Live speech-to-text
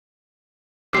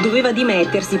Doveva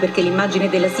dimettersi perché l'immagine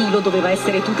dell'asilo doveva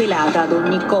essere tutelata ad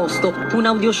ogni costo. Un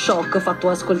audioshock fatto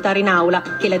ascoltare in aula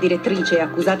che la direttrice,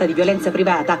 accusata di violenza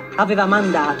privata, aveva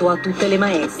mandato a tutte le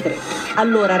maestre.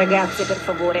 Allora ragazze, per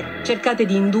favore, cercate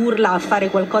di indurla a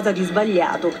fare qualcosa di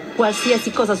sbagliato.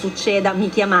 Qualsiasi cosa succeda, mi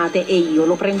chiamate e io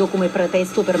lo prendo come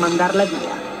pretesto per mandarla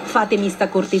via. Fatemi sta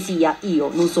cortesia, io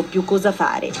non so più cosa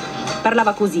fare.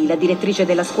 Parlava così la direttrice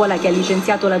della scuola che ha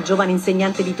licenziato la giovane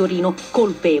insegnante di Torino,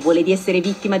 colpevole di essere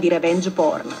vittima di revenge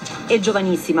porn. È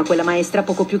giovanissima quella maestra,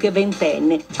 poco più che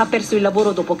ventenne. Ha perso il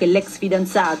lavoro dopo che l'ex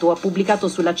fidanzato ha pubblicato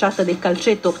sulla chat del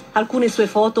calcetto alcune sue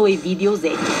foto e video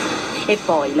osceni. E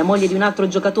poi la moglie di un altro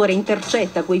giocatore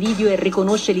intercetta quei video e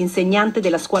riconosce l'insegnante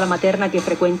della scuola materna che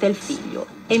frequenta il figlio.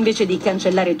 E invece di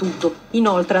cancellare tutto,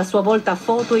 inoltra a sua volta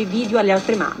foto e video alle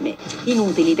altre mamme.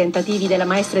 Inutili tentativi della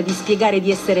maestra di spiegare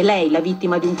di essere lei la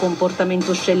vittima di un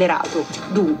comportamento scellerato.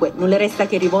 Dunque, non le resta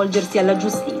che rivolgersi alla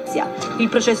giustizia. Il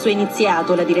processo è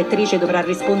iniziato, la direttrice dovrà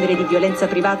rispondere di violenza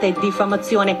privata e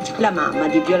diffamazione, la mamma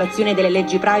di violazione delle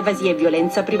leggi privacy e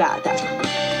violenza privata.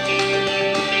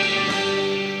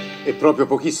 E proprio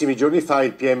pochissimi giorni fa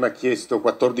il PM ha chiesto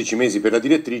 14 mesi per la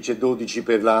direttrice e 12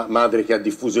 per la madre che ha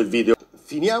diffuso il video.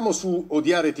 Finiamo su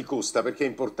odiare ti costa, perché è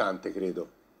importante, credo.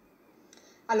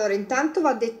 Allora, intanto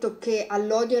va detto che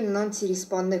all'odio non si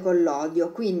risponde con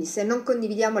l'odio, quindi se non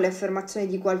condividiamo le affermazioni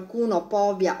di qualcuno,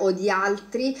 Povia o di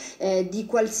altri, di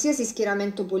qualsiasi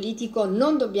schieramento politico,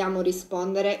 non dobbiamo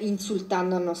rispondere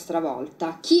insultando a nostra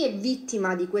volta. Chi è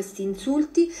vittima di questi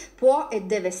insulti può e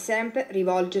deve sempre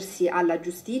rivolgersi alla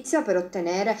giustizia per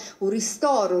ottenere un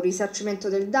ristoro, un risarcimento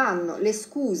del danno, le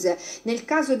scuse. Nel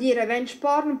caso di revenge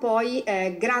porn poi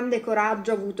grande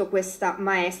coraggio ha avuto questa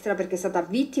maestra, perché è stata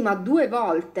vittima 2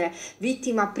 volte.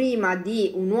 Vittima prima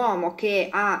di un uomo che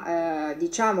ha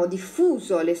diciamo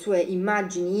diffuso le sue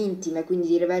immagini intime, quindi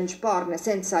di revenge porn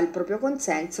senza il proprio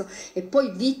consenso, e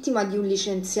poi vittima di un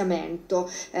licenziamento.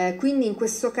 Quindi in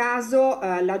questo caso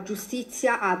la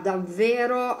giustizia ha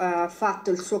davvero fatto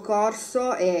il suo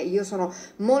corso e io sono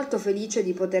molto felice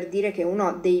di poter dire che è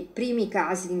uno dei primi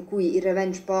casi in cui il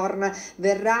revenge porn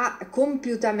verrà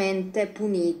compiutamente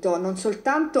punito, non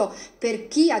soltanto per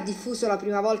chi ha diffuso la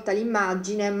prima volta l'immagine,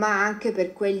 ma anche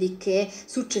per quelli che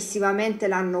successivamente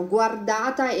l'hanno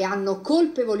guardata e hanno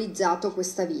colpevolizzato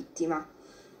questa vittima.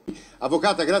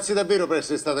 Avvocata, grazie davvero per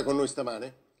essere stata con noi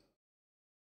stamane.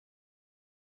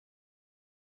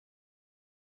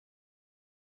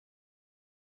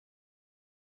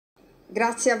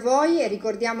 Grazie a voi e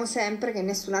ricordiamo sempre che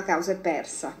nessuna causa è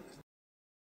persa.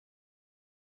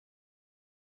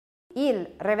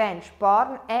 Il revenge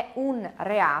porn è un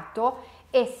reato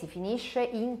e si finisce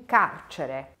in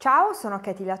carcere. Ciao, sono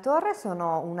Katie La Torre,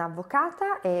 sono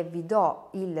un'avvocata e vi do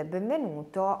il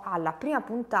benvenuto alla prima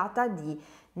puntata di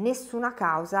Nessuna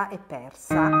causa è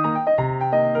persa.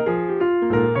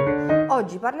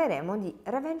 Oggi parleremo di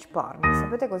revenge porn.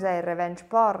 Sapete cos'è il revenge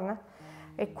porn?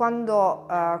 È quando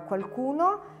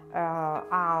qualcuno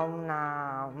ha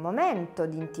un momento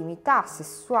di intimità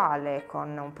sessuale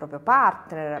con un proprio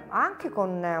partner, anche con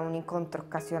un incontro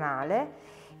occasionale,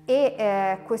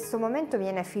 e questo momento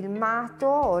viene filmato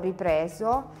o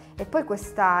ripreso, e poi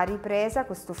questa ripresa,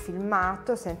 questo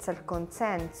filmato senza il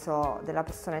consenso della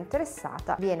persona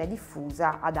interessata, viene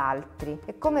diffusa ad altri.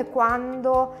 È come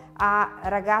quando a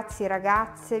ragazzi e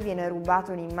ragazze viene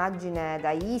rubata un'immagine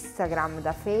da Instagram,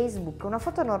 da Facebook, una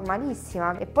foto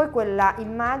normalissima, e poi quella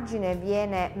immagine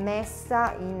viene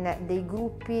messa in dei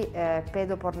gruppi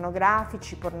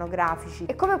pedopornografici, pornografici.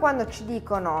 È come quando ci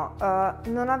dicono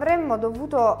non avremmo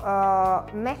dovuto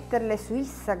metterle su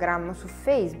Instagram, su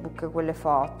Facebook quelle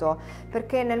foto,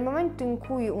 perché nel momento in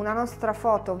cui una nostra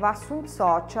foto va su un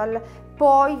social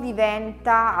poi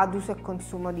diventa ad uso e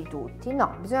consumo di tutti.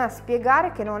 No, bisogna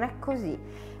spiegare che non è così.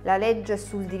 La legge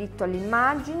sul diritto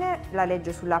all'immagine, la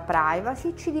legge sulla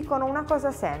privacy ci dicono una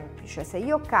cosa semplice: se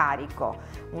io carico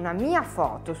una mia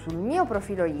foto sul mio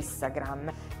profilo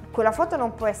Instagram, quella foto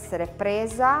non può essere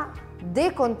presa,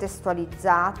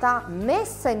 decontestualizzata,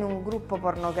 messa in un gruppo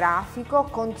pornografico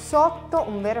con sotto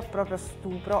un vero e proprio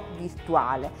stupro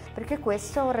virtuale, perché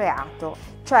questo è un reato.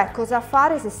 Cioè, cosa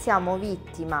fare se siamo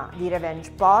vittima di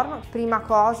revenge porn? Prima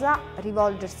cosa,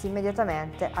 rivolgersi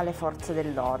immediatamente alle forze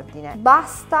dell'ordine.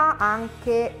 Basta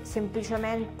anche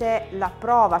semplicemente la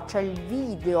prova, cioè il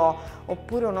video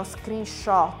oppure uno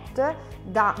screenshot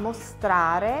da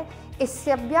mostrare, e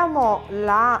se abbiamo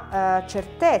la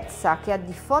certezza che a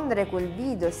diffondere quel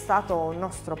video è stato un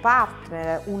nostro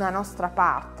partner, una nostra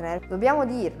partner, dobbiamo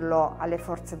dirlo alle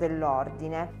forze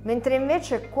dell'ordine, mentre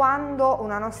invece quando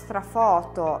una nostra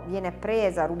foto viene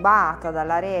presa, rubata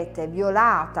dalla rete,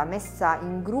 violata, messa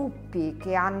in gruppi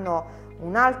che hanno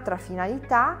un'altra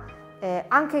finalità,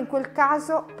 anche in quel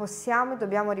caso possiamo e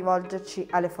dobbiamo rivolgerci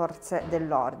alle forze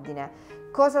dell'ordine.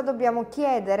 Cosa dobbiamo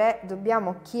chiedere?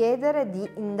 Dobbiamo chiedere di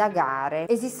indagare.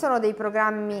 Esistono dei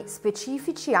programmi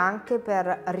specifici anche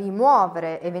per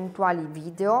rimuovere eventuali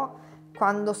video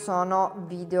quando sono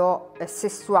video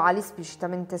sessuali,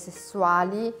 esplicitamente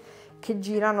sessuali, che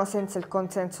girano senza il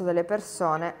consenso delle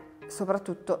persone,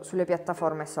 soprattutto sulle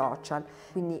piattaforme social.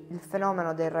 Quindi il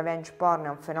fenomeno del revenge porn è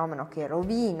un fenomeno che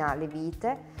rovina le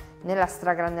vite. Nella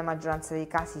stragrande maggioranza dei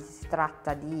casi si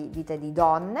tratta di vite di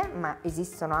donne, ma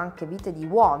esistono anche vite di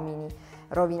uomini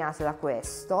rovinate da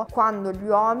questo. Quando gli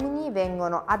uomini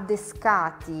vengono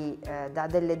adescati da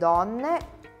delle donne,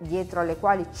 dietro alle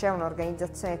quali c'è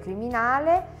un'organizzazione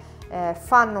criminale,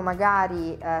 fanno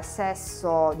magari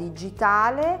sesso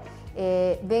digitale,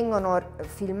 vengono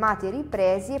filmati e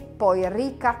ripresi e poi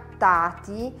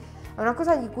ricattati. È una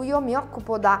cosa di cui io mi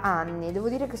occupo da anni, devo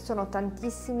dire che sono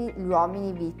tantissimi gli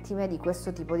uomini vittime di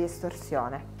questo tipo di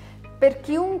estorsione. Per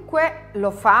chiunque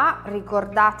lo fa,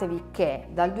 ricordatevi che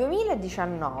dal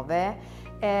 2019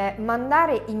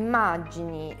 mandare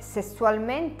immagini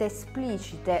sessualmente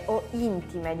esplicite o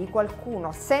intime di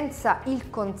qualcuno senza il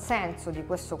consenso di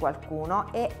questo qualcuno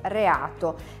è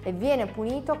reato e viene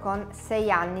punito con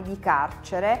 6 anni di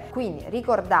carcere. Quindi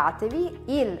ricordatevi,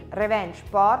 il revenge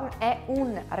porn è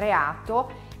un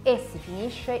reato e si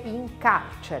finisce in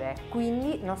carcere,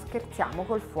 quindi non scherziamo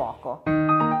col fuoco.